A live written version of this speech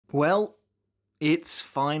Well, it's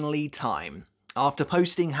finally time. After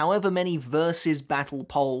posting however many versus battle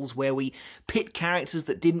polls where we pit characters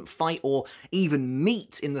that didn't fight or even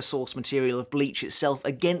meet in the source material of Bleach itself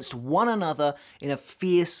against one another in a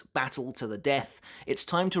fierce battle to the death, it's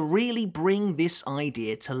time to really bring this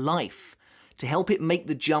idea to life, to help it make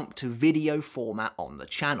the jump to video format on the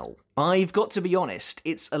channel. I've got to be honest,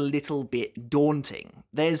 it's a little bit daunting.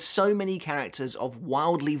 There's so many characters of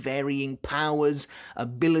wildly varying powers,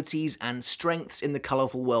 abilities, and strengths in the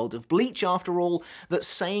colourful world of Bleach after all, that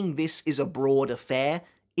saying this is a broad affair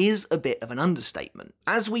is a bit of an understatement.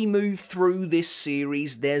 As we move through this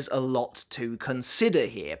series, there's a lot to consider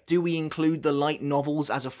here. Do we include the light novels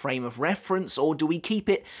as a frame of reference, or do we keep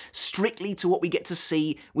it strictly to what we get to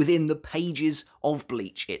see within the pages of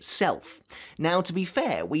Bleach itself? Now, to be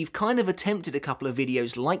fair, we've kind of attempted a couple of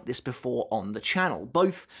videos like this before on the channel,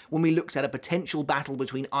 both when we looked at a potential battle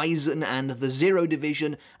between Aizen and the Zero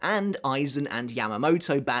Division, and Aizen and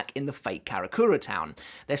Yamamoto back in the fake Karakura town.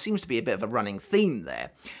 There seems to be a bit of a running theme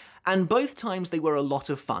there. And both times they were a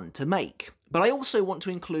lot of fun to make. But I also want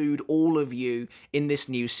to include all of you in this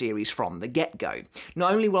new series from the get-go.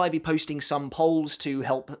 Not only will I be posting some polls to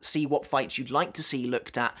help see what fights you'd like to see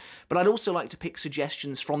looked at, but I'd also like to pick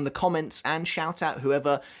suggestions from the comments and shout out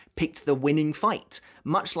whoever picked the winning fight,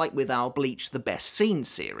 much like with our Bleach The Best Scenes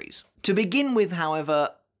series. To begin with, however,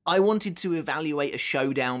 I wanted to evaluate a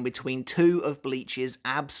showdown between two of Bleach's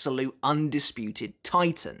absolute undisputed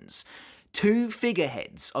titans. Two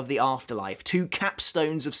figureheads of the afterlife, two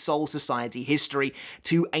capstones of Soul Society history,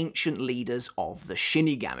 two ancient leaders of the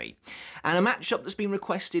Shinigami. And a matchup that's been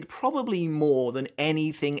requested probably more than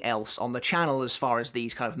anything else on the channel as far as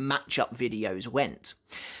these kind of matchup videos went.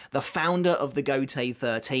 The founder of the Gotei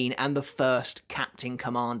 13 and the first Captain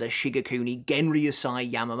Commander Shigekuni Genryusai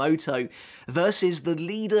Yamamoto versus the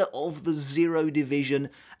leader of the Zero Division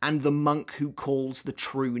and the monk who calls the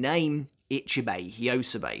true name, Ichibei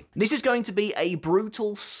Hyosebe. This is going to be a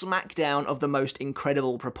brutal smackdown of the most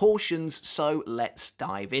incredible proportions, so let's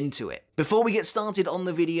dive into it. Before we get started on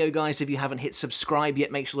the video, guys, if you haven't hit subscribe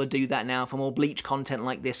yet, make sure to do that now for more Bleach content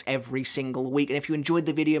like this every single week. And if you enjoyed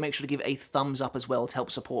the video, make sure to give it a thumbs up as well to help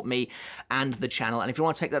support me and the channel. And if you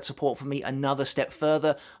want to take that support from me another step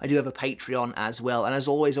further, I do have a Patreon as well. And as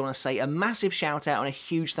always, I want to say a massive shout out and a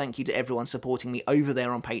huge thank you to everyone supporting me over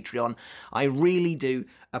there on Patreon. I really do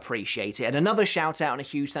appreciate it. And another shout out and a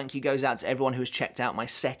huge thank you goes out to everyone who has checked out my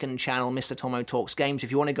second channel, Mr. Tomo Talks Games.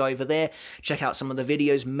 If you want to go over there, check out some of the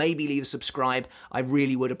videos, maybe leave a subscribe, I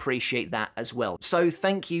really would appreciate that as well. So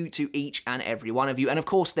thank you to each and every one of you. And of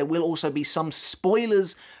course, there will also be some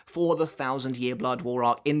spoilers for the 1000-Year Blood War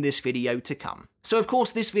arc in this video to come. So of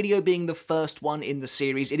course, this video being the first one in the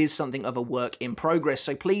series, it is something of a work in progress,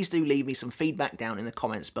 so please do leave me some feedback down in the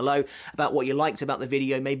comments below about what you liked about the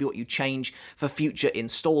video, maybe what you change for future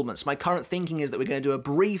installments. My current thinking is that we're going to do a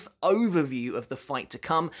brief overview of the fight to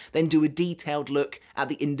come, then do a detailed look at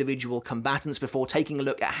the individual combatants before taking a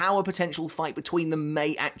look at how a potential fight between them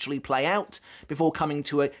may actually play out, before coming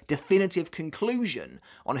to a definitive conclusion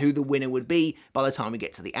on who the winner would be by the time we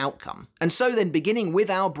get to the outcome. And so then, beginning with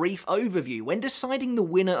our brief overview, when deciding the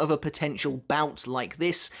winner of a potential bout like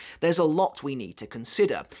this, there's a lot we need to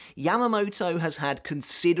consider. Yamamoto has had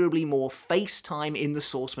considerably more face time in the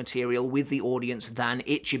source material with the audience than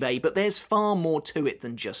Ichibei, but there's far more to it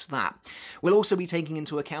than just that. We'll also be taking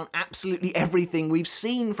into account absolutely everything we've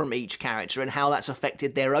seen from each character and how that's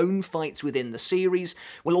affected their own fights within the series.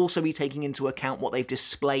 We'll also be taking into account what they've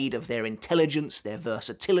displayed of their intelligence, their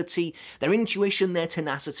versatility, their intuition, their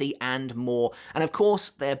tenacity, and more. And of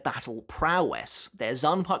course, their battle prowess, their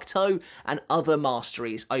Zanpakuto, and other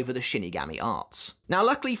masteries over the Shinigami arts. Now,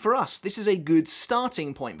 luckily for us, this is a good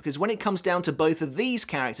starting point, because when it comes down to both of these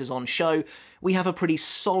characters on show, we have a pretty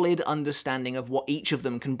solid understanding of what each of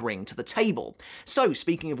them can bring to the table. So,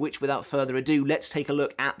 speaking of which, without further ado, let's take a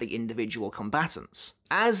look at the individual combatants.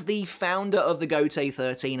 As the founder of the Gotei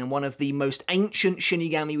 13 and one of the most ancient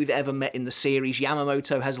Shinigami we've ever met in the series,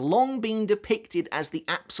 Yamamoto has long been depicted as the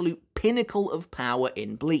absolute pinnacle of power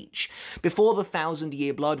in Bleach. Before the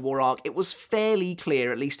 1000-Year Blood War arc, it was fairly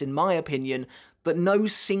clear, at least in my opinion, that no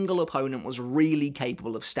single opponent was really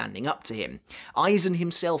capable of standing up to him. Aizen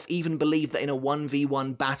himself even believed that in a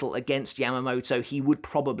 1v1 battle against Yamamoto he would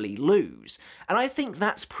probably lose, and I think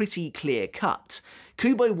that's pretty clear-cut.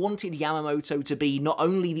 Kubo wanted Yamamoto to be not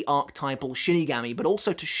only the archetypal Shinigami, but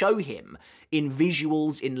also to show him, in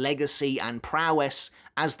visuals, in legacy and prowess,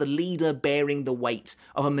 as the leader bearing the weight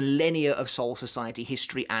of a millennia of Soul Society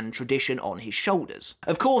history and tradition on his shoulders.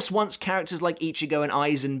 Of course, once characters like Ichigo and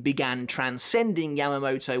Aizen began transcending,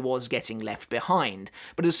 Yamamoto was getting left behind,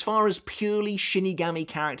 but as far as purely Shinigami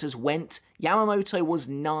characters went, Yamamoto was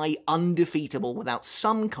nigh undefeatable without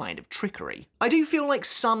some kind of trickery. I do feel like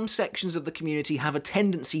some sections of the community have a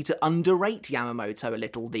tendency to underrate Yamamoto a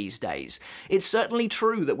little these days. It's certainly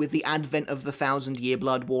true that with the advent of the Thousand Year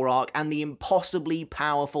Blood War arc and the impossibly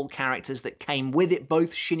powerful characters that came with it,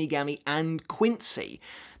 both Shinigami and Quincy,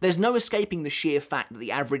 there's no escaping the sheer fact that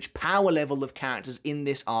the average power level of characters in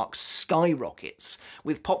this arc skyrockets,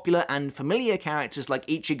 with popular and familiar characters like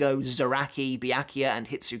Ichigo, Zaraki, Byakuya, and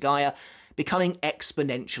Hitsugaya becoming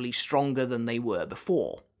exponentially stronger than they were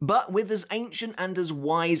before. But with as ancient and as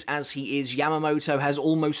wise as he is, Yamamoto has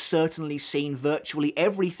almost certainly seen virtually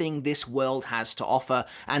everything this world has to offer,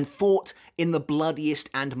 and fought in the bloodiest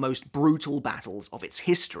and most brutal battles of its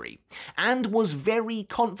history, and was very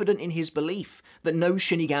confident in his belief that no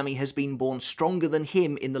Shinigami has been born stronger than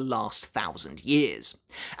him in the last 1,000 years.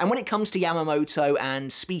 And when it comes to Yamamoto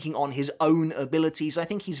and speaking on his own abilities, I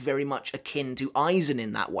think he's very much akin to Aizen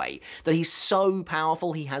in that way, that he's so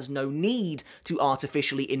powerful he has no need to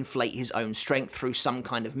artificially inflate his own strength through some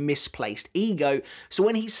kind of misplaced ego, so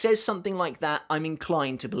when he says something like that, I'm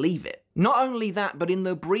inclined to believe it. Not only that, but in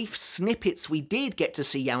the brief snippets we did get to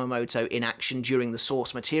see Yamamoto in action during the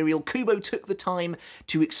source material, Kubo took the time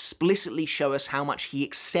to explicitly show us how much he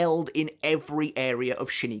excelled in every area of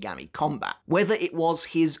Shinigami combat. Whether it was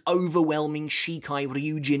his overwhelming Shikai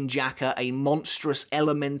Ryujin Jaka, a monstrous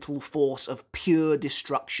elemental force of pure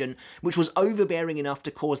destruction, which was overbearing enough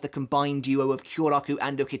to cause the combined duo of Kyoraku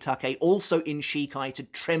and Okitake, also in Shikai, to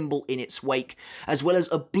tremble in its wake, as well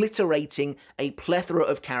as obliterating a plethora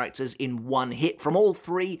of characters in one hit, from all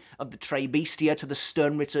three of the Trey Bestia to the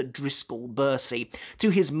sternritter Driscoll Bursey, to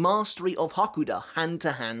his mastery of Hakuda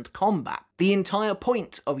hand-to-hand combat. The entire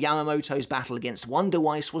point of Yamamoto's battle against Wonder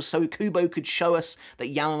Weiss was so Kubo could show us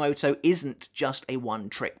that Yamamoto isn't just a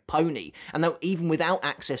one-trick pony, and that even without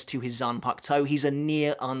access to his Zanpakuto, he's a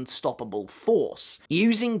near unstoppable force.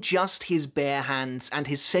 Using just his bare hands and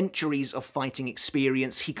his centuries of fighting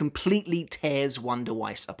experience, he completely tears Wonder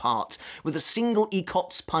Weiss apart, with a single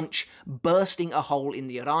Ikot's punch bursting a hole in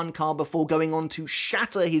the Arankar before going on to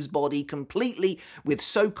shatter his body completely with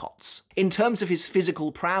Sokots. In terms of his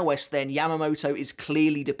physical prowess then, Yamamoto is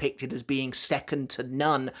clearly depicted as being second to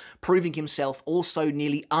none, proving himself also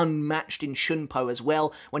nearly unmatched in Shunpo as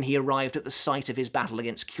well when he arrived at the site of his battle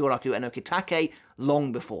against Kyoraku and Okitake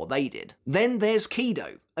long before they did. Then there's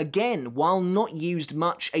Kido. Again, while not used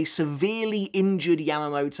much, a severely injured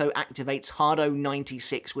Yamamoto activates Hado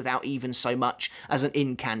 96 without even so much as an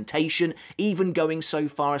incantation, even going so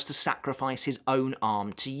far as to sacrifice his own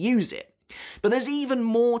arm to use it. But there's even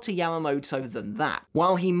more to Yamamoto than that.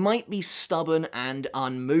 While he might be stubborn and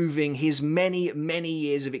unmoving, his many, many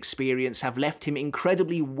years of experience have left him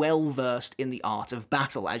incredibly well versed in the art of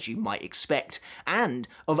battle, as you might expect, and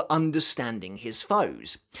of understanding his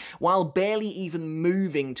foes. While barely even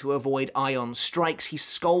moving to avoid ion strikes, he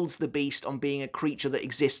scolds the beast on being a creature that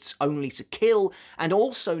exists only to kill, and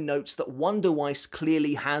also notes that Wonder Weiss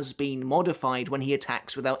clearly has been modified when he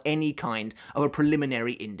attacks without any kind of a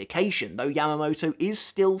preliminary indication, though Yamamoto is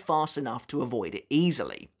still fast enough to avoid it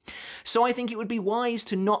easily. So I think it would be wise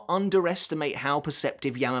to not underestimate how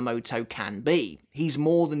perceptive Yamamoto can be. He's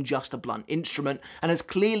more than just a blunt instrument, and has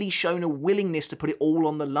clearly shown a willingness to put it all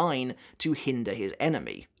on the line to hinder his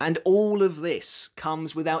enemy. And all of this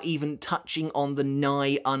comes without even touching on the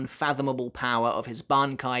nigh unfathomable power of his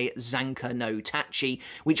bankai Zanka no Tachi,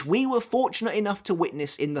 which we were fortunate enough to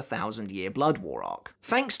witness in the Thousand Year Blood War arc.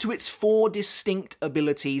 Thanks to its 4 distinct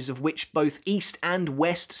abilities, of which both East and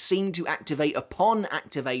West seem to activate upon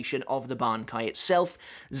activation of the bankai itself,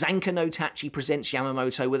 Zanka no Tachi presents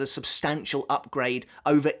Yamamoto with a substantial upgrade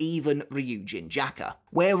over even Ryujin Jaka.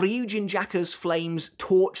 Where Ryujin Jaka's flames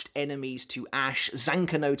torched enemies to ash,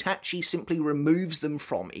 Zanka no Tachi simply removes them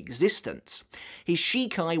from existence. His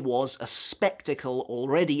Shikai was a spectacle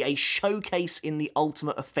already, a showcase in the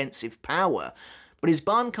ultimate offensive power, but his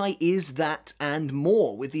bankai is that and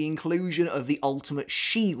more, with the inclusion of the ultimate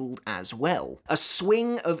shield as well. A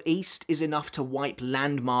swing of East is enough to wipe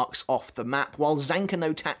landmarks off the map, while Zanka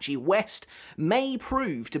no Tachi West may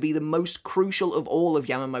prove to be the most crucial of all of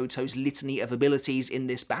Yamamoto's litany of abilities in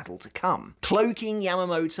this battle to come, cloaking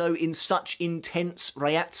Yamamoto in such intense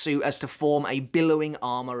Ryatsu as to form a billowing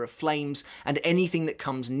armor of flames, and anything that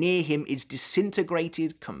comes near him is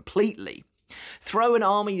disintegrated completely. Throw an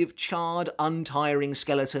army of charred, untiring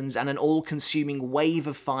skeletons and an all-consuming wave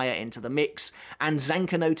of fire into the mix, and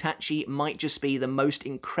Zanka no Tachi might just be the most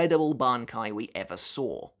incredible bankai we ever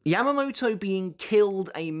saw. Yamamoto being killed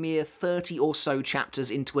a mere 30 or so chapters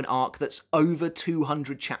into an arc that's over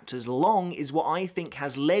 200 chapters long is what I think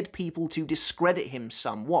has led people to discredit him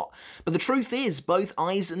somewhat. But the truth is, both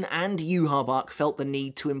Aizen and Yamamoto felt the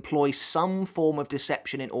need to employ some form of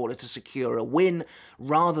deception in order to secure a win,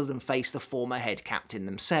 rather than face the former head captain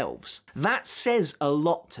themselves. That says a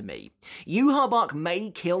lot to me. Yamamoto may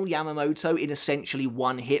kill Yamamoto in essentially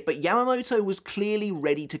one hit, but Yamamoto was clearly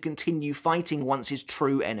ready to continue fighting once his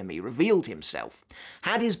true enemy revealed himself.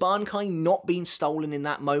 Had his bankai not been stolen in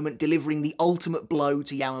that moment, delivering the ultimate blow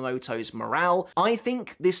to Yamamoto's morale, I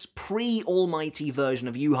think this pre-almighty version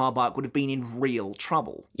of Yamamoto would have been in real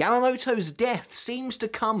trouble. Yamamoto's death seems to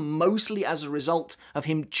come mostly as a result of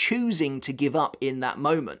him choosing to give up in that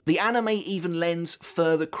moment. The anime even lends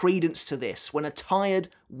further credence to this when a tired,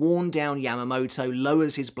 worn-down Yamamoto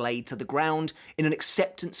lowers his blade to the ground in an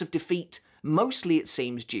acceptance of defeat, mostly it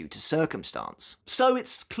seems due to circumstance. So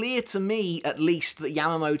it's clear to me, at least, that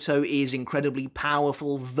Yamamoto is incredibly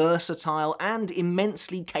powerful, versatile, and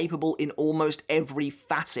immensely capable in almost every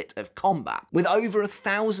facet of combat. With over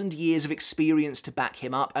 1,000 years of experience to back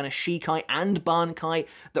him up, and a Shikai and Bankai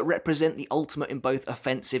that represent the ultimate in both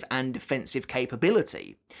offensive and defensive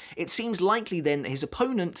capability, it seems likely then that his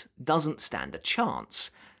opponent doesn't stand a chance.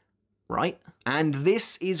 Right? And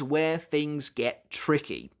this is where things get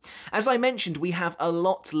tricky. As I mentioned, we have a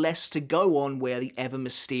lot less to go on where the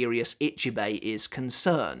ever-mysterious Ichibei is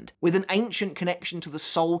concerned. With an ancient connection to the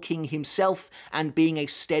Soul King himself, and being a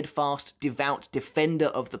steadfast, devout defender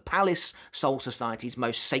of the palace, Soul Society's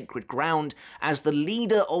most sacred ground, as the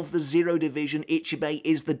leader of the Zero Division, Ichibei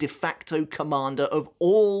is the de facto commander of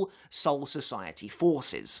all Soul Society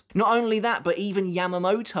forces. Not only that, but even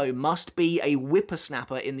Yamamoto must be a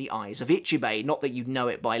whippersnapper in the eyes of Ichibei. Not that you'd know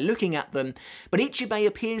it by looking at them, but Ichibei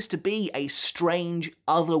appears to be a strange,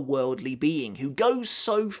 otherworldly being who goes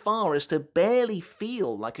so far as to barely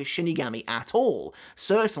feel like a Shinigami at all,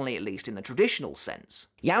 certainly at least in the traditional sense.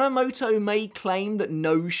 Yamamoto may claim that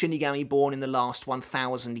no Shinigami born in the last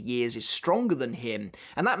 1,000 years is stronger than him,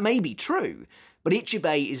 and that may be true, but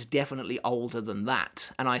Ichibei is definitely older than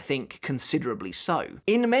that, and I think considerably so.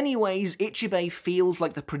 In many ways, Ichibei feels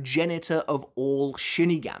like the progenitor of all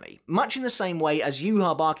Shinigami, much in the same way as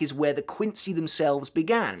Yamamoto is where the Quincy themselves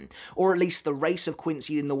began, or at least the race of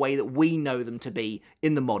Quincy in the way that we know them to be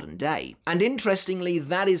in the modern day. And interestingly,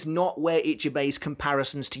 that is not where Ichibei's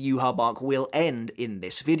comparisons to Yamamoto will end in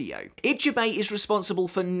this video. Ichibei is responsible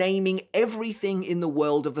for naming everything in the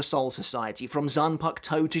world of the Soul Society, from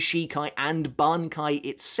Zanpakuto to Shikai and Bankai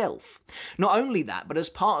itself. Not only that, but as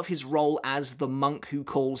part of his role as the monk who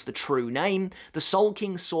calls the true name, the Soul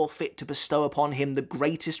King saw fit to bestow upon him the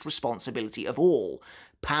greatest responsibility of all: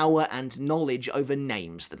 power and knowledge over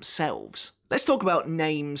names themselves. Let's talk about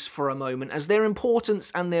names for a moment, as their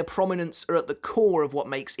importance and their prominence are at the core of what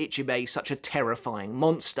makes Ichibei such a terrifying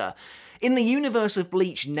monster. In the universe of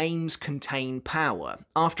Bleach, names contain power.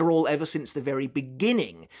 After all, ever since the very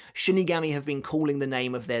beginning, Shinigami have been calling the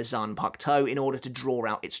name of their Zanpakuto in order to draw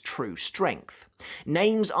out its true strength.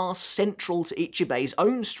 Names are central to Ichibei's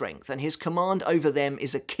own strength, and his command over them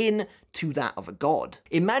is akin to that of a god.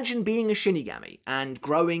 Imagine being a Shinigami, and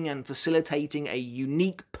growing and facilitating a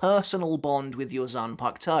unique personal bond with your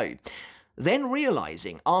Zanpakuto. Then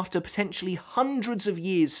realizing, after potentially hundreds of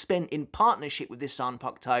years spent in partnership with this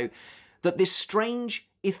Zanpakuto, that this strange,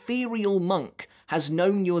 ethereal monk has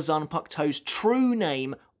known your Zanpakuto's true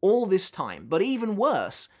name all this time, but even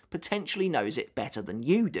worse, potentially knows it better than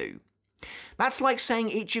you do. That's like saying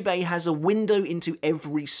Ichibei has a window into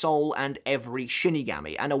every soul and every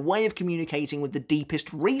Shinigami, and a way of communicating with the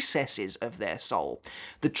deepest recesses of their soul,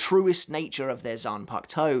 the truest nature of their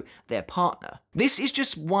Zanpakuto, their partner. This is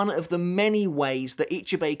just one of the many ways that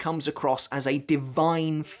Ichibei comes across as a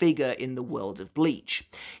divine figure in the world of Bleach.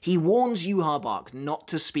 He warns Yamamoto not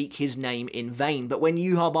to speak his name in vain, but when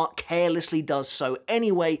Yamamoto carelessly does so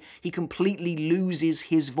anyway, he completely loses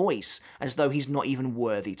his voice, as though he's not even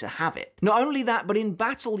worthy to have it. Not only that, but in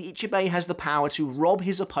battle, Ichibei has the power to rob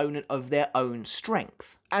his opponent of their own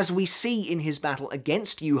strength. As we see in his battle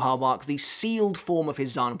against Yamamoto, the sealed form of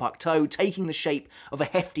his Zanpakuto, taking the shape of a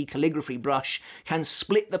hefty calligraphy brush, can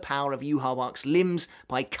split the power of Yamamoto's limbs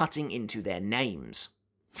by cutting into their names.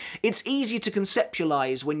 It's easier to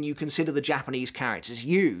conceptualize when you consider the Japanese characters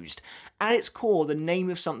used. At its core, the name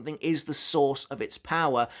of something is the source of its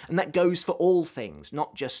power, and that goes for all things,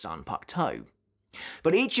 not just Zanpakuto.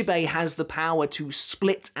 But Ichibei has the power to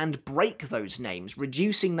split and break those names,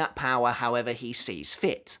 reducing that power however he sees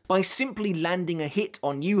fit. By simply landing a hit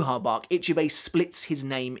on Yamamoto, Ichibei splits his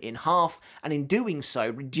name in half, and in doing so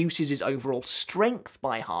reduces his overall strength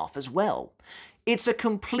by half as well. It's a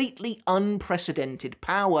completely unprecedented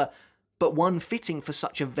power, but one fitting for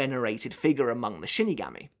such a venerated figure among the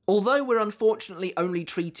Shinigami. Although we're unfortunately only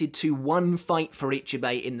treated to one fight for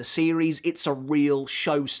Ichibei in the series, it's a real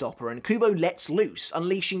showstopper, and Kubo lets loose,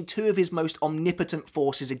 unleashing two of his most omnipotent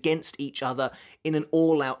forces against each other in an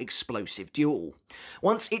all-out explosive duel.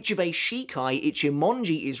 Once Ichibei's Shikai,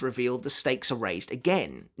 Ichimonji, is revealed, the stakes are raised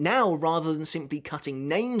again. Now, rather than simply cutting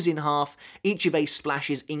names in half, Ichibei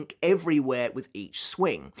splashes ink everywhere with each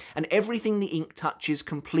swing, and everything the ink touches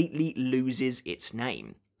completely loses its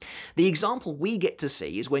name. The example we get to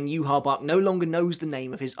see is when Yamamoto no longer knows the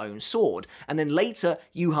name of his own sword, and then later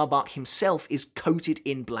Yamamoto himself is coated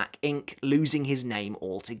in black ink, losing his name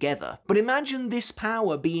altogether. But imagine this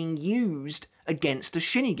power being used against a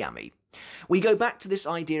Shinigami. We go back to this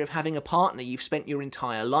idea of having a partner you've spent your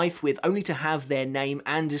entire life with, only to have their name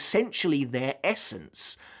and essentially their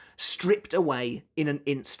essence stripped away in an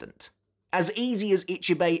instant. As easy as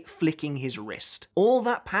Ichibei flicking his wrist. All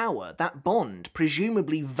that power, that bond,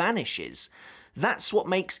 presumably vanishes. That's what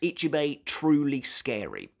makes Ichibei truly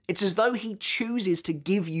scary. It's as though he chooses to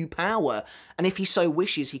give you power, and if he so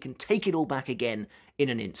wishes, he can take it all back again in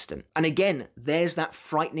an instant. And again, there's that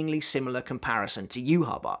frighteningly similar comparison to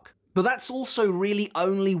Yamamoto. But that's also really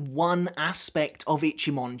only one aspect of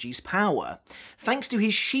Ichimonji's power. Thanks to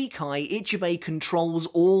his Shikai, Ichibei controls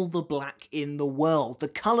all the black in the world. The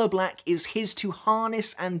colour black is his to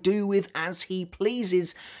harness and do with as he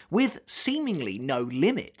pleases, with seemingly no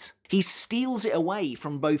limit. He steals it away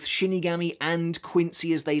from both Shinigami and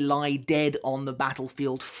Quincy as they lie dead on the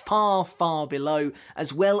battlefield far, far below,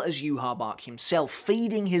 as well as Yamamoto himself,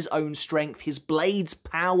 feeding his own strength, his blade's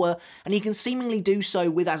power, and he can seemingly do so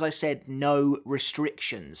with, as I said, no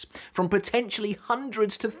restrictions, from potentially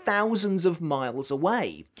hundreds to thousands of miles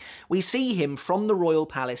away. We see him from the royal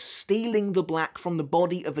palace stealing the black from the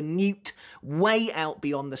body of a newt way out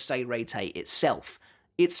beyond the Sternritter itself.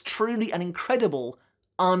 It's truly an incredible,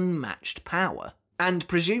 unmatched power. And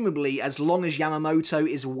presumably, as long as Yamamoto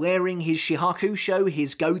is wearing his Shihakusho,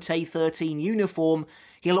 his Gotei 13 uniform,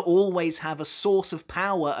 he'll always have a source of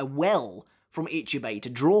power, a well, from Ichibei to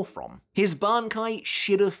draw from. His bankai,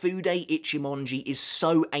 Shirafude Ichimonji, is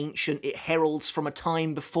so ancient it heralds from a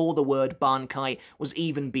time before the word bankai was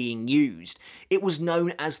even being used. It was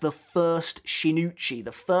known as the first Shinuchi,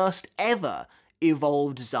 the first ever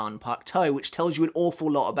evolved Zanpakuto, which tells you an awful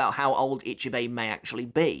lot about how old Ichibei may actually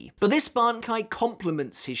be. But this bankai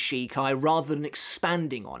complements his Shikai rather than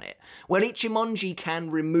expanding on it. Where Ichimonji can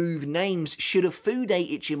remove names, Shirafude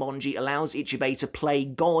Ichimonji allows Ichibei to play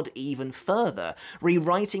God even further,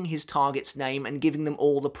 rewriting his target's name and giving them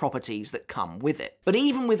all the properties that come with it. But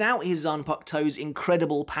even without his Zanpakuto's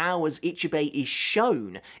incredible powers, Ichibei is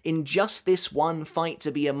shown in just this one fight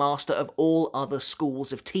to be a master of all other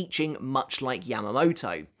schools of teaching, much like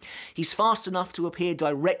Yamamoto. He's fast enough to appear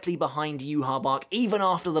directly behind Yamamoto even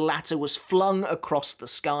after the latter was flung across the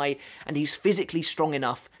sky, and he's physically strong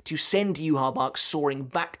enough to send Yamamoto soaring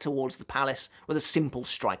back towards the palace with a simple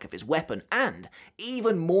strike of his weapon, and,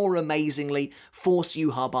 even more amazingly, force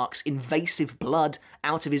Yamamoto's invasive blood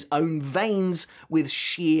out of his own veins with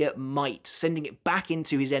sheer might, sending it back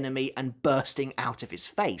into his enemy and bursting out of his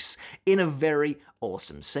face, in a very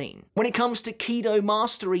awesome scene. When it comes to Kido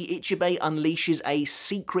mastery, Ichibei unleashes a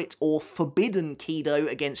secret or forbidden Kido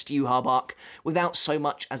against Yamamoto without so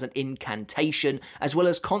much as an incantation, as well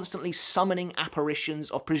as constantly summoning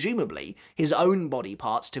apparitions of presumably his own body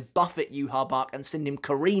parts to buffet Yamamoto and send him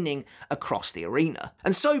careening across the arena.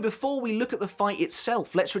 And so before we look at the fight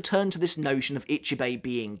itself, let's return to this notion of Ichibei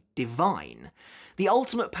being divine. The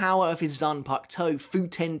ultimate power of his Zanpakuto,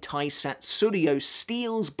 Futen Taisatsu Suryo,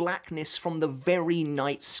 steals blackness from the very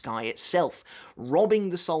night sky itself, robbing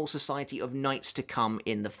the Soul Society of nights to come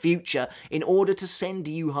in the future, in order to send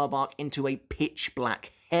Yamamoto into a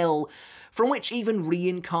pitch-black hell, from which even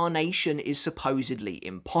reincarnation is supposedly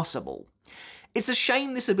impossible. It's a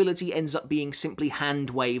shame this ability ends up being simply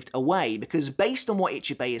hand-waved away, because based on what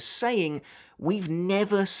Ichibei is saying, we've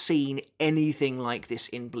never seen anything like this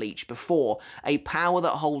in Bleach before, a power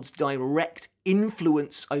that holds direct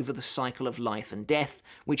influence over the cycle of life and death,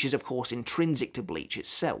 which is of course intrinsic to Bleach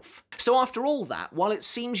itself. So after all that, while it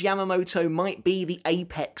seems Yamamoto might be the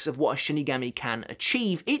apex of what a Shinigami can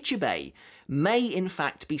achieve, Ichibei may in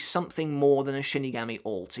fact be something more than a Shinigami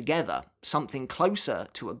altogether, something closer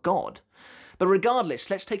to a god. But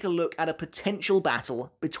regardless, let's take a look at a potential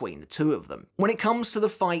battle between the two of them. When it comes to the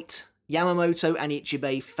fight, Yamamoto and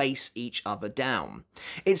Ichibei face each other down.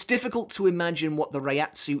 It's difficult to imagine what the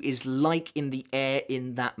Reiatsu is like in the air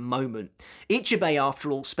in that moment. Ichibei,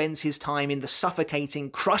 after all, spends his time in the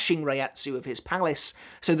suffocating, crushing Reiatsu of his palace,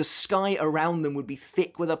 so the sky around them would be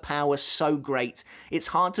thick with a power so great, it's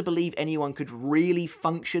hard to believe anyone could really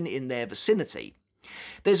function in their vicinity.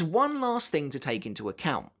 There's one last thing to take into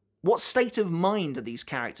account. What state of mind are these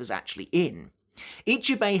characters actually in?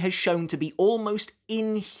 Ichibei has shown to be almost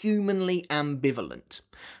inhumanly ambivalent.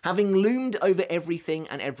 Having loomed over everything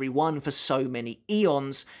and everyone for so many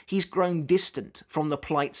eons, he's grown distant from the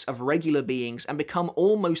plights of regular beings and become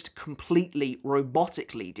almost completely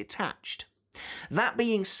robotically detached. That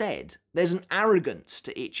being said, there's an arrogance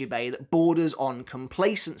to Ichibei that borders on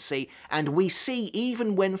complacency, and we see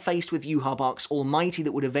even when faced with Yhwach's almighty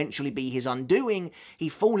that would eventually be his undoing, he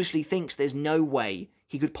foolishly thinks there's no way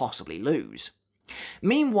he could possibly lose.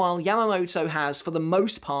 Meanwhile, Yamamoto has, for the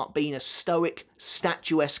most part, been a stoic,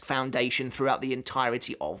 statuesque foundation throughout the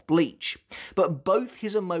entirety of Bleach, but both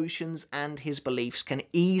his emotions and his beliefs can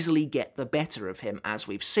easily get the better of him, as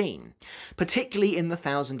we've seen. Particularly in the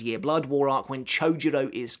Thousand Year Blood War arc, when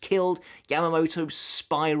Chojuro is killed, Yamamoto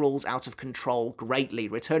spirals out of control greatly,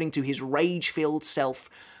 returning to his rage-filled self,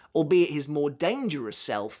 albeit his more dangerous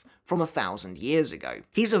self, from 1,000 years ago.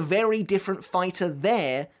 He's a very different fighter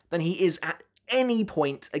there than he is at any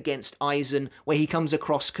point against Aizen, where he comes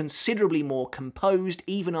across considerably more composed.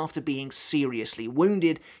 Even after being seriously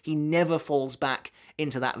wounded, he never falls back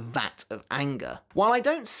into that vat of anger. While I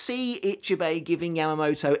don't see Ichibei giving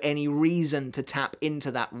Yamamoto any reason to tap into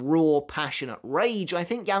that raw, passionate rage, I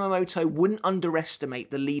think Yamamoto wouldn't underestimate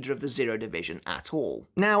the leader of the Zero Division at all.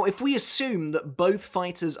 Now, if we assume that both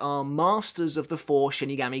fighters are masters of the 4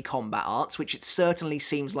 Shinigami combat arts, which it certainly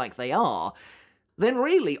seems like they are, then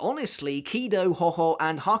really, honestly, Kido, Hoho,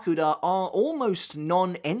 and Hakuda are almost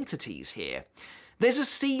non-entities here. There's a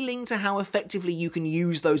ceiling to how effectively you can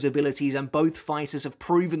use those abilities, and both fighters have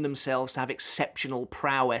proven themselves to have exceptional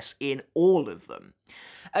prowess in all of them.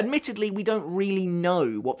 Admittedly, we don't really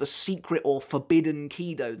know what the secret or forbidden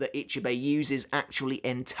Kido that Ichibei uses actually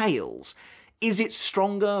entails. Is it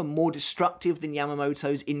stronger, more destructive than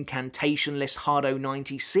Yamamoto's incantationless Hado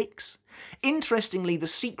 96? Interestingly, the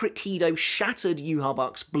secret Kido shattered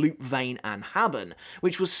Yhwach's Bloop Vein and Haben,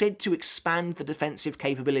 which was said to expand the defensive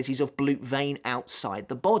capabilities of Bloop Vein outside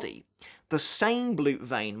the body. The same Bloop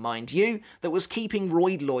Vein, mind you, that was keeping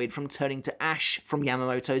Roid Lloyd from turning to ash from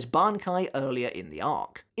Yamamoto's bankai earlier in the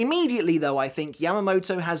arc. Immediately though, I think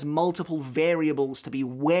Yamamoto has multiple variables to be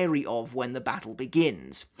wary of when the battle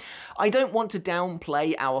begins. I don't want to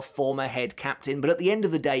downplay our former head captain, but at the end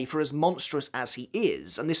of the day, for as monstrous as he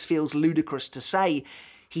is, and this feels ludicrous to say,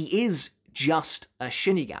 he is just a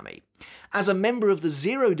Shinigami. As a member of the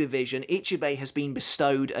Zero Division, Ichibei has been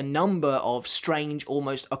bestowed a number of strange,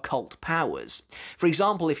 almost occult powers. For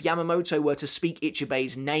example, if Yamamoto were to speak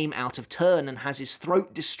Ichibei's name out of turn and has his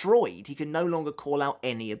throat destroyed, he can no longer call out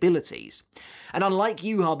any abilities. And unlike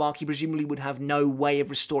Yhwach, he presumably would have no way of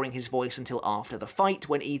restoring his voice until after the fight,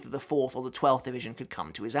 when either the 4th or the 12th Division could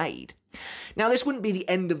come to his aid. Now, this wouldn't be the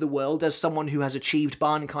end of the world, as someone who has achieved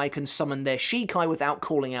Bankai can summon their Shikai without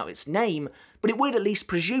calling out its name, but it would at least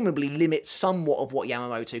presumably limit somewhat of what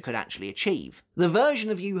Yamamoto could actually achieve. The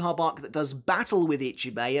version of Yhwach that does battle with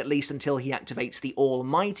Ichibei, at least until he activates the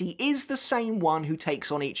Almighty, is the same one who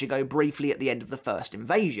takes on Ichigo briefly at the end of the first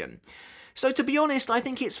invasion. So to be honest, I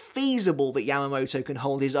think it's feasible that Yamamoto can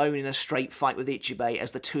hold his own in a straight fight with Ichibei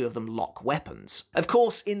as the two of them lock weapons. Of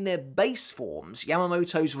course, in their base forms,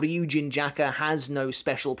 Yamamoto's Ryujin Jaka has no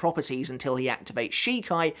special properties until he activates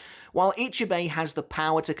Shikai, while Ichibei has the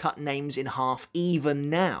power to cut names in half even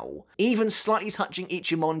now. Even slightly touching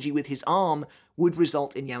Ichimonji with his arm would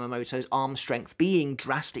result in Yamamoto's arm strength being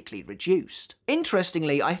drastically reduced.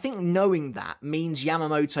 Interestingly, I think knowing that means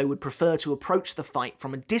Yamamoto would prefer to approach the fight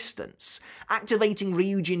from a distance. Activating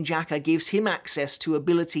Ryujin Jaka gives him access to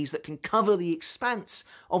abilities that can cover the expanse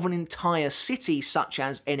of an entire city, such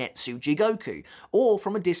as Enetsu Jigoku, or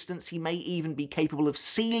from a distance he may even be capable of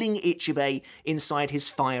sealing Ichibei inside his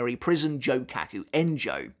fiery prison Jokaku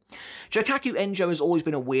Enjo. Jokaku Enjo has always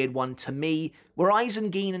been a weird one to me. Were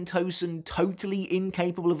Aizen, Gin and Tosen totally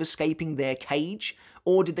incapable of escaping their cage,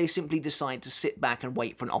 or did they simply decide to sit back and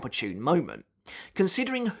wait for an opportune moment?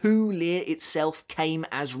 Considering who Lear itself came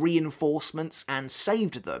as reinforcements and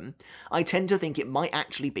saved them, I tend to think it might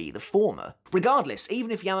actually be the former. Regardless,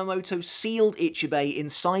 even if Yamamoto sealed Ichibei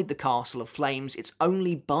inside the Castle of Flames, it's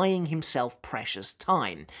only buying himself precious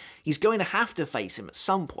time. He's going to have to face him at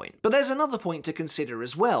some point. But there's another point to consider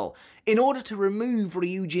as well. In order to remove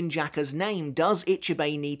Ryujin Jaka's name, does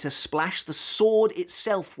Ichibei need to splash the sword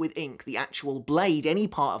itself with ink, the actual blade, any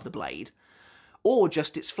part of the blade, or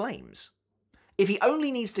just its flames? If he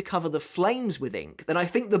only needs to cover the flames with ink, then I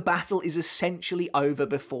think the battle is essentially over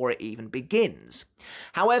before it even begins.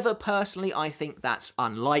 However, personally, I think that's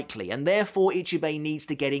unlikely, and therefore Ichibei needs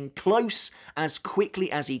to get in close as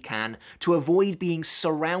quickly as he can to avoid being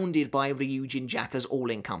surrounded by Ryujin Jaka's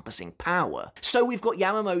all-encompassing power. So we've got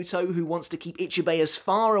Yamamoto, who wants to keep Ichibei as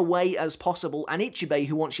far away as possible, and Ichibei,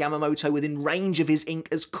 who wants Yamamoto within range of his ink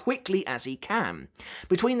as quickly as he can.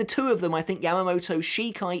 Between the two of them, I think Yamamoto's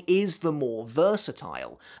Shikai is the more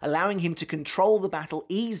versatile, allowing him to control the battle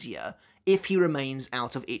easier if he remains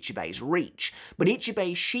out of Ichibei's reach. But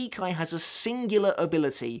Ichibei's Shikai has a singular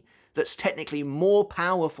ability that's technically more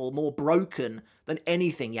powerful, more broken than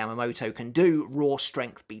anything Yamamoto can do, raw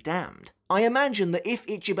strength be damned. I imagine that if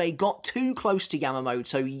Ichibei got too close to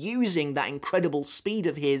Yamamoto using that incredible speed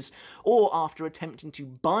of his, or after attempting to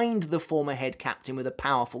bind the former head captain with a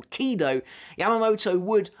powerful Kido, Yamamoto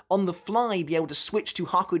would, on the fly, be able to switch to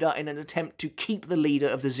Hakuda in an attempt to keep the leader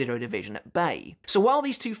of the Zero Division at bay. So while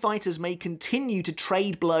these two fighters may continue to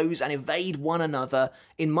trade blows and evade one another,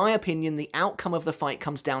 in my opinion, the outcome of the fight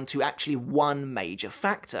comes down to actually one major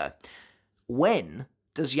factor. When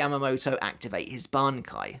does Yamamoto activate his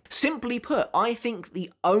bankai? Simply put, I think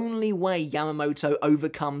the only way Yamamoto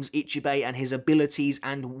overcomes Ichibei and his abilities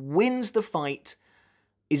and wins the fight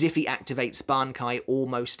is if he activates bankai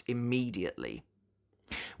almost immediately.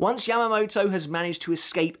 Once Yamamoto has managed to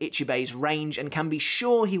escape Ichibei's range and can be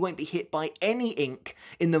sure he won't be hit by any ink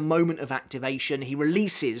in the moment of activation, he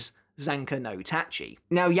releases Zanka no Tachi.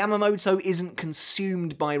 Now, Yamamoto isn't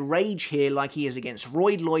consumed by rage here like he is against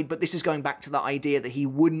Royd Lloyd, but this is going back to the idea that he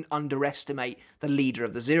wouldn't underestimate the leader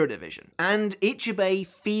of the Zero Division. And Ichibei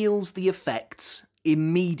feels the effects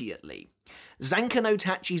immediately. Zanka no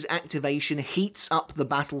Tachi's activation heats up the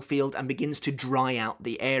battlefield and begins to dry out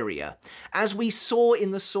the area. As we saw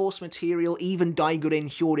in the source material, even Daiguren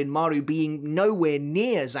Hyorinmaru being nowhere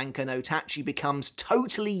near Zanka no Tachi becomes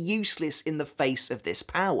totally useless in the face of this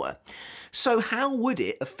power. So how would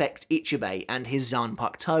it affect Ichibei and his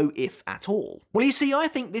Zanpakuto, if at all? Well, you see, I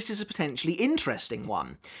think this is a potentially interesting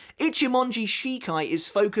one. Ichimonji's Shikai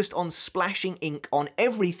is focused on splashing ink on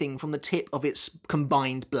everything from the tip of its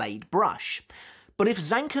combined blade brush. But if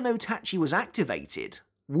Zanka no Tachi was activated,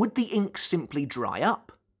 would the ink simply dry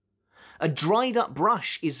up? A dried up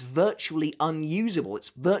brush is virtually unusable,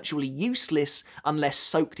 it's virtually useless unless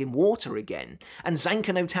soaked in water again, and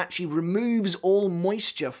Zanka no Tachi removes all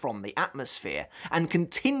moisture from the atmosphere, and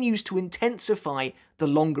continues to intensify the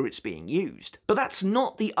longer it's being used. But that's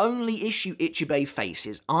not the only issue Ichibei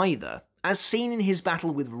faces either. As seen in his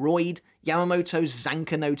battle with Royd, Yamamoto's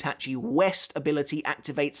Zanka no Tachi West ability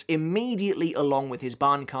activates immediately along with his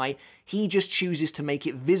bankai, he just chooses to make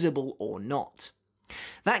it visible or not.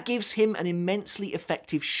 That gives him an immensely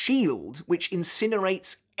effective shield, which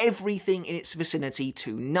incinerates everything in its vicinity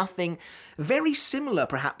to nothing, very similar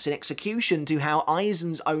perhaps in execution to how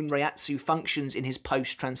Aizen's own Reiatsu functions in his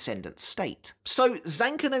post-transcendent state. So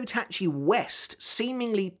Zanka no Tachi West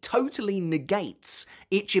seemingly totally negates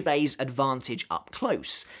Ichibei's advantage up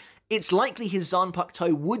close. It's likely his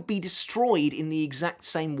Zanpakuto would be destroyed in the exact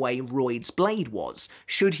same way Royd's blade was,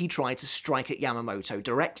 should he try to strike at Yamamoto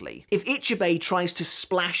directly. If Ichibei tries to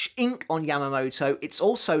splash ink on Yamamoto, it's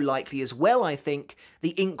also likely as well, I think,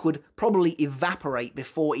 the ink would probably evaporate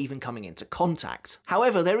before even coming into contact.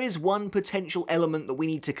 However, there is one potential element that we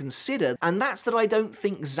need to consider, and that's that I don't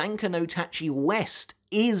think Zanka no Tachi West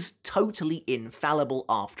is totally infallible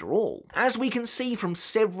after all. As we can see from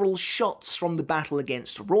several shots from the battle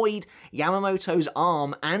against Royd, Yamamoto's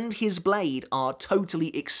arm and his blade are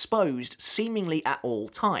totally exposed seemingly at all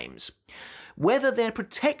times. Whether they're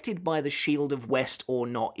protected by the Shield of West or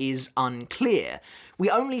not is unclear. We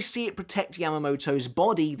only see it protect Yamamoto's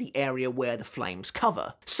body, the area where the flames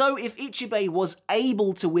cover. So if Ichibei was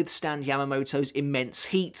able to withstand Yamamoto's immense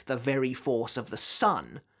heat, the very force of the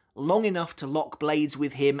sun, long enough to lock blades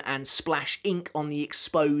with him and splash ink on the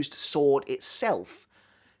exposed sword itself,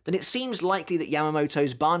 then it seems likely that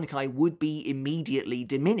Yamamoto's bankai would be immediately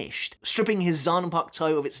diminished, stripping his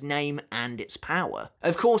Zanpakuto of its name and its power.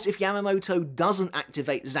 Of course, if Yamamoto doesn't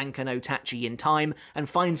activate Zanka no Tachi in time and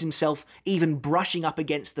finds himself even brushing up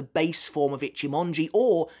against the base form of Ichimonji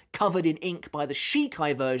or covered in ink by the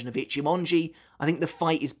Shikai version of Ichimonji, I think the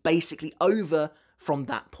fight is basically over from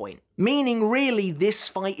that point. Meaning, really, this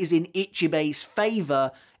fight is in Ichibei's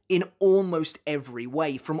favour in almost every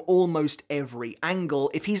way, from almost every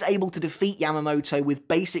angle, if he's able to defeat Yamamoto with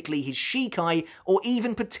basically his Shikai, or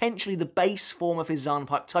even potentially the base form of his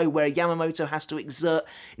Zanpakuto, where Yamamoto has to exert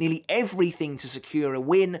nearly everything to secure a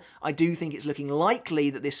win, I do think it's looking likely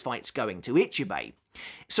that this fight's going to Ichibei.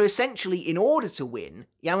 So essentially, in order to win,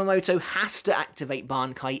 Yamamoto has to activate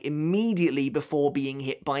Bankai immediately before being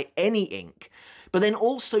hit by any ink, but then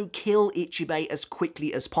also kill Ichibei as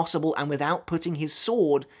quickly as possible and without putting his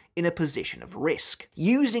sword in a position of risk.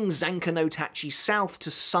 Using Zanka no Tachi South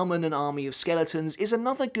to summon an army of skeletons is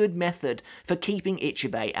another good method for keeping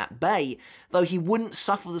Ichibei at bay, though he wouldn't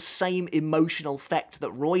suffer the same emotional effect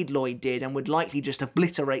that Roidloid did and would likely just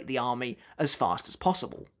obliterate the army as fast as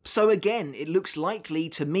possible. So again, it looks likely,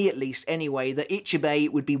 to me at least anyway, that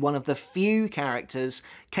Ichibei would be one of the few characters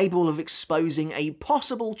capable of exposing a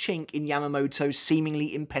possible chink in Yamamoto's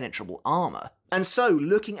seemingly impenetrable armour. And so,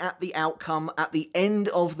 looking at the outcome at the end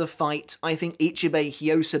of the fight, I think Ichibei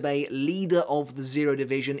Hyosebe, leader of the Zero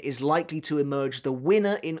Division, is likely to emerge the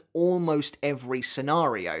winner in almost every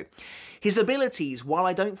scenario. His abilities, while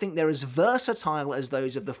I don't think they're as versatile as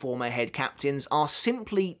those of the former head captains, are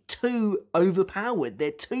simply too overpowered.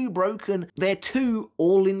 They're too broken. They're too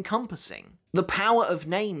all-encompassing. The power of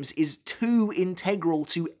names is too integral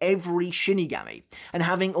to every Shinigami, and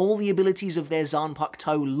having all the abilities of their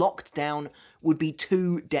Zanpakuto locked down would be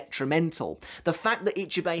too detrimental. The fact that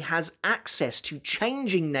Ichibei has access to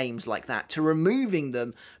changing names like that, to removing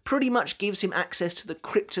them, pretty much gives him access to the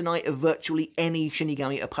kryptonite of virtually any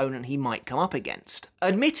Shinigami opponent he might come up against.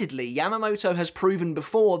 Admittedly, Yamamoto has proven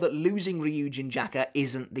before that losing Ryujin Jaka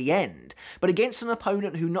isn't the end, but against an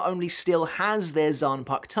opponent who not only still has their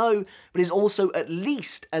Zanpakuto, but is also at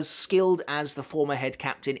least as skilled as the former head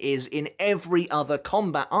captain is in every other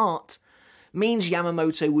combat art, means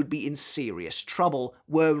Yamamoto would be in serious trouble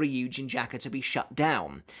were Ryujin Jaka to be shut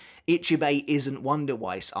down. Ichibei isn't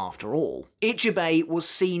Wonderweiss after all. Ichibei was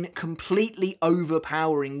seen completely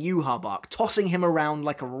overpowering Yamamoto, tossing him around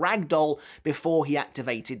like a ragdoll before he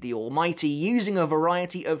activated the Almighty, using a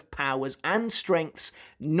variety of powers and strengths,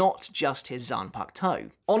 not just his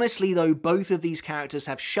Zanpakuto. Honestly though, both of these characters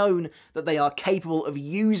have shown that they are capable of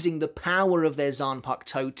using the power of their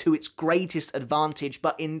Zanpakuto to its greatest advantage,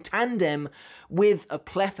 but in tandem with a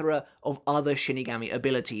plethora of other Shinigami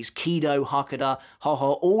abilities. Kido, Hakuda,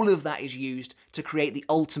 Ho-Ho, all of that is used to create the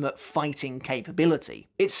ultimate fighting capability.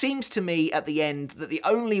 It seems to me at the end that the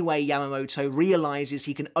only way Yamamoto realises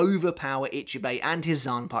he can overpower Ichibei and his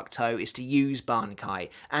Zanpakuto is to use Bankai,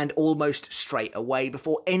 and almost straight away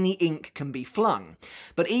before any ink can be flung.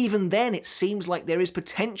 But even then, it seems like there is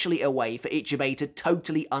potentially a way for Ichibei to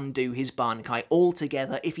totally undo his Bankai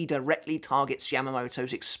altogether if he directly targets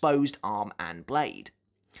Yamamoto's exposed arm and blade.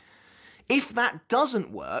 If that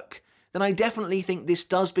doesn't work, then I definitely think this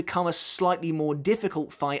does become a slightly more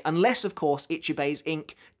difficult fight, unless of course Ichibei's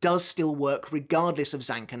ink does still work regardless of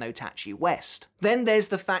Zanka no Tachi West. Then there's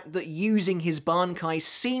the fact that using his Bankai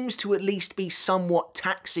seems to at least be somewhat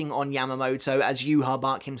taxing on Yamamoto, as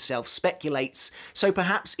Yamamoto himself speculates, so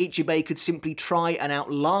perhaps Ichibei could simply try and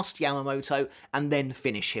outlast Yamamoto and then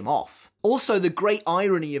finish him off. Also, the great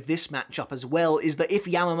irony of this matchup as well is that if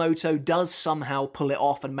Yamamoto does somehow pull it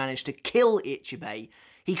off and manage to kill Ichibei,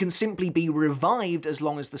 he can simply be revived as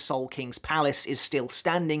long as the Soul King's palace is still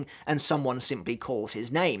standing and someone simply calls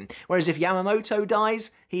his name, whereas if Yamamoto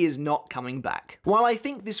dies, he is not coming back. While I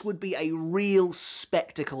think this would be a real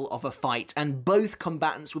spectacle of a fight, and both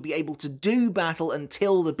combatants would be able to do battle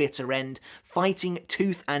until the bitter end, fighting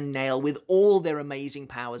tooth and nail with all their amazing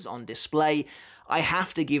powers on display, I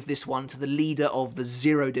have to give this one to the leader of the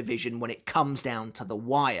Zero Division when it comes down to the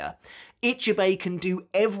wire. Ichibei can do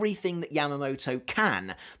everything that Yamamoto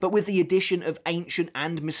can, but with the addition of ancient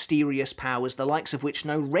and mysterious powers, the likes of which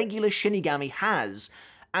no regular Shinigami has,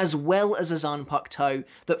 as well as a Zanpakuto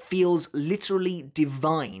that feels literally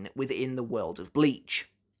divine within the world of Bleach.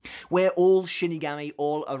 Where all Shinigami,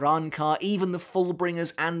 all Arrancar, even the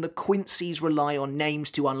Fullbringers and the Quincy's rely on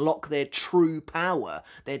names to unlock their true power,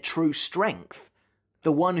 their true strength.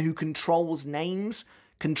 The one who controls names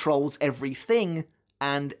controls everything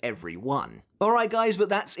and everyone. Alright guys, but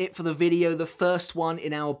that's it for the video, the first one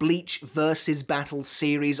in our Bleach versus Battle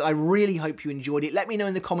series. I really hope you enjoyed it. Let me know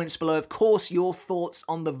in the comments below, of course, your thoughts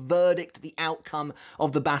on the verdict, the outcome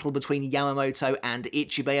of the battle between Yamamoto and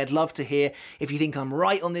Ichibei. I'd love to hear if you think I'm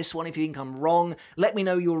right on this one, if you think I'm wrong. Let me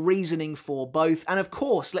know your reasoning for both, and of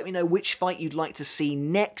course, let me know which fight you'd like to see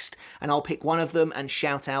next, and I'll pick one of them and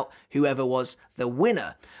shout out whoever was the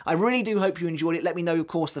winner. I really do hope you enjoyed it. Let me know, of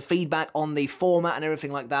course, the feedback on the format and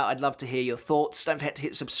everything like that. I'd love to hear your thoughts. Don't forget to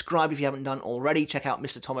hit subscribe if you haven't done already. Check out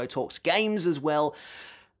Mr. Tomo Talks Games as well.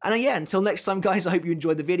 And yeah, until next time, guys, I hope you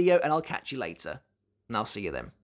enjoyed the video, and I'll catch you later. And I'll see you then.